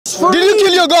Did you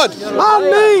kill your God? And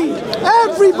me,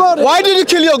 everybody. Why did you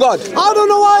kill your God? I don't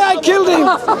know why I killed him,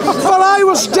 but I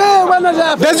was there when it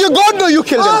happened. Does your God know you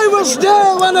killed him? I was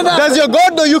there when it happened. Does your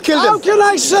God know you killed How him? can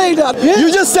I say that?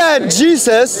 You just said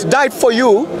Jesus died for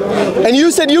you, and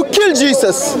you said you killed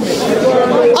Jesus.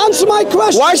 Answer my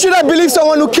question. Why should I believe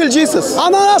someone who killed Jesus?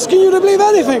 I'm not asking you to believe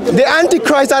anything. The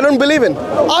Antichrist I don't believe in.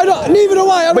 Neither do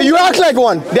I. But you act like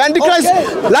one. The Antichrist,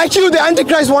 like you, the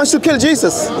Antichrist wants to kill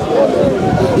Jesus.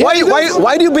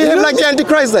 Why do you behave like the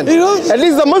Antichrist then? At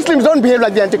least the Muslims don't behave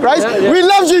like the Antichrist. We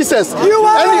love Jesus. You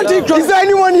are Antichrist. Is there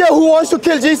anyone here who wants to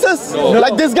kill Jesus? No.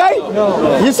 Like this guy?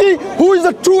 No. You see, who is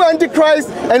the true Antichrist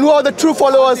and who are the true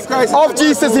followers of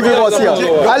Jesus if he was here?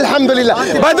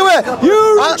 Alhamdulillah. By the way,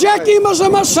 you reject him as a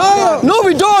Messiah. No,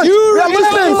 we don't. You are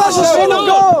reject him as a son of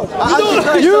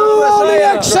God. You only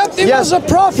accept him as a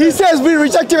prophet. He says we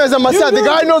reject him as a Messiah. The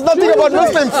guy knows nothing about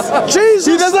Muslims. Jesus.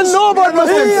 He doesn't know about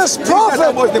Muslims. He is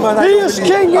prophet. He is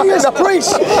king. He is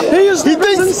priest. He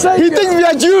thinks we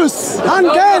are Jews. And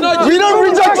then we don't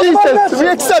reject Jesus. We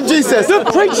accept Jesus.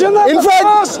 In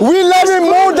fact, we love him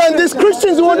more than these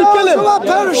Christians who want to kill him.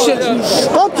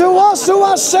 But to us who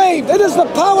are saved, it is the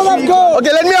power of God.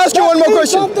 Okay, let me ask you one more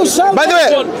question. By the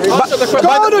way,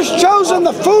 God has chosen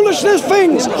the foolishest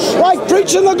things, like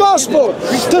preaching the gospel,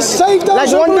 to save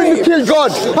those who believe. To kill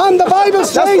God. And the Bible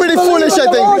says, that's pretty foolish, I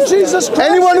think.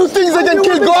 Anyone who thinks they can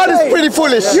kill God is pretty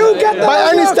foolish. By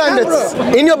any standards.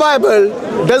 In your Bible,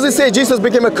 does it say Jesus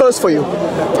became a curse for you?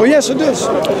 Oh yes, it does.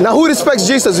 Now who respects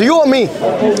Jesus? You or me?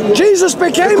 Jesus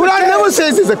became the Quran never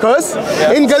says it's a curse.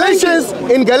 In Galatians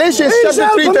chapter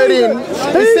 3:13,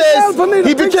 it says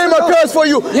he became a curse for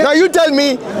you. Now you tell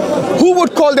me, who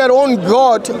would call their own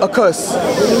God a curse?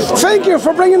 Thank you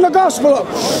for bringing the gospel up.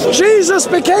 Jesus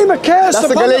became a curse. That's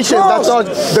the Galatians, that's not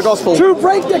the gospel. To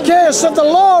break the curse of the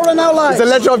law in our lives. It's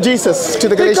the letter of Jesus to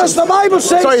the Galatians. Because the Bible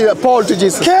says, Paul to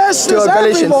Jesus. Curse is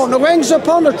everyone who hangs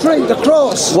upon the tree, the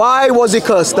cross. Why was he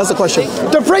cursed? That's the question.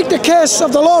 To break the curse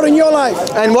of the Lord in your life.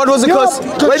 And what was the curse?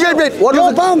 Wait. What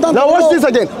was it? Now watch this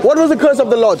again. What was the curse of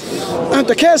the Lord?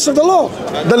 The curse of the law.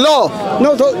 The law.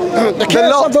 No, the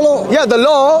curse of the law. Yeah, the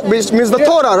law means the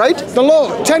Torah, right? The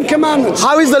law, 10 Commandments.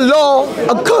 How is the law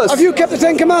a curse? Have you kept the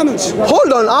 10 Commandments?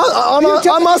 Hold on,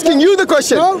 I'm asking you the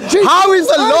question. No, Jesus, how is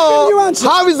the law?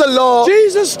 How is the law?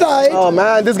 Jesus died. Oh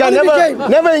man, this guy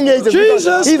never engages.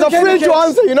 Jesus, he's afraid to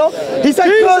answer. You know, he said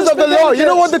curse of the law. You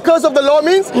know what the curse of the law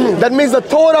means? That means the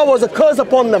Torah was a curse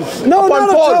upon them. No, upon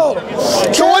not Paul. at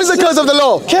all. So what is the curse of the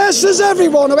law? Curses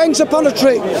everyone who hangs upon a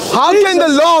tree. How can the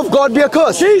law of God be a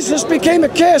curse? Jesus became a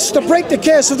curse to break the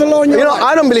curse of the law in your life.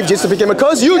 I don't believe Jesus became a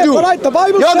curse. You do. Right, the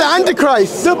Bible You're says, the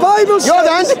Antichrist. The Bible says. You're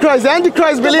the Antichrist. The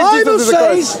Antichrist believes Jesus is a curse. The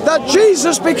Bible says that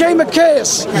Jesus became a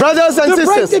curse. Brothers and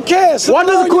sisters, break the curse. What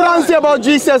does the Quran say about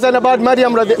Jesus and about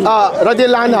Maryam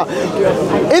radiallahu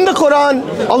anha? In the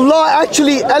Quran, Allah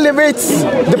actually elevates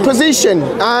the position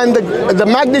and the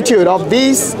magnitude of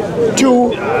these two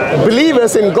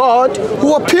believers in God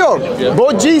who are pure.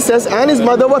 Both Jesus and his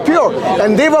mother were pure,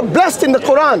 and they were blessed in the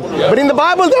Quran. But in the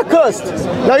Bible, they're cursed.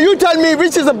 Now you tell me,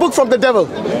 which is a book from the devil?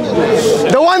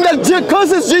 The one that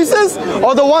curses Jesus,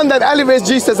 or the one that elevates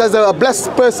Jesus as a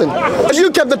blessed person? Have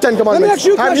you kept the 10 Commandments?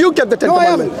 Have you kept the 10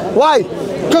 Commandments? Why?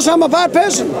 Because I'm a bad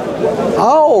person.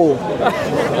 Oh.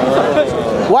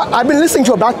 What? I've been listening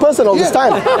to a bad person all this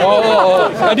time.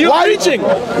 And you're preaching.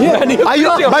 Yeah.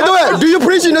 By the way, do you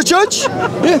preach in the church?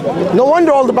 Yeah. No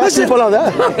wonder all the bad people are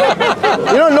there.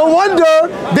 You know, no wonder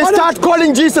they start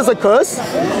calling Jesus a curse.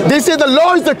 They say the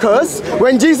law is the curse.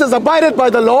 When Jesus abided by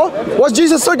the law, was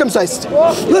Jesus circumcised?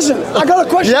 Listen, I got a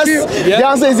question for you. Yes. The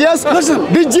answer is yes.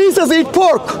 Listen. Did Jesus eat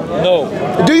pork? No.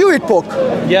 Do you eat pork?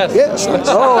 Yes.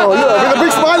 Oh, look, with a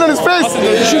big smile on his face.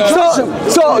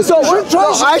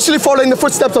 So I actually follow in the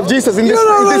footsteps of Jesus in this way.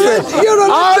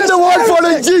 I'm the one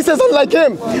following Jesus, unlike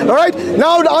him. All right.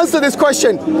 Now to answer this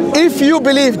question, if you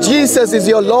believe Jesus is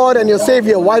your Lord and your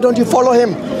Savior, why don't you follow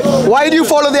him? Why do you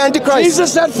follow the Antichrist?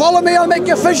 Jesus said, "Follow me, I'll make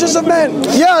you fishers of men."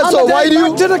 Yeah. So why do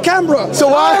you to the camera? So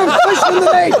why? I'm fishing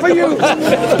the day for you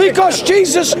because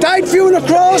Jesus died for you on the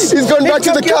cross. He's going back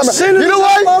to the camera. You know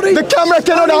why? The camera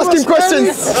cannot ask him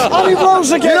questions. And he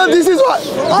rose again. You know, this is what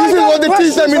they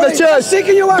teach them in the church.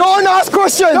 Don't ask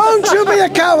questions. Don't you be a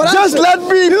coward. Just let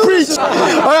me preach.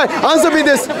 All right, answer me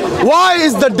this. Why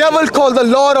is the devil called the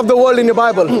Lord of the world in your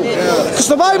Bible? Because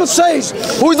the Bible says,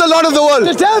 who is the Lord of the world?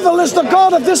 The devil is the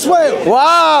God of this world.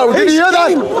 Wow, did you hear that?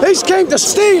 He came to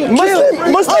steal, kill,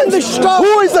 and destroy.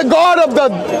 Who is the God of the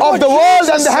world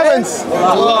and the heavens?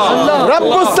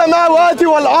 Rabbus samawati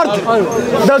wal ard.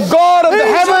 The God of the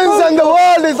heavens and the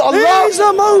world is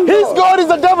Allah. His God is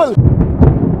the devil.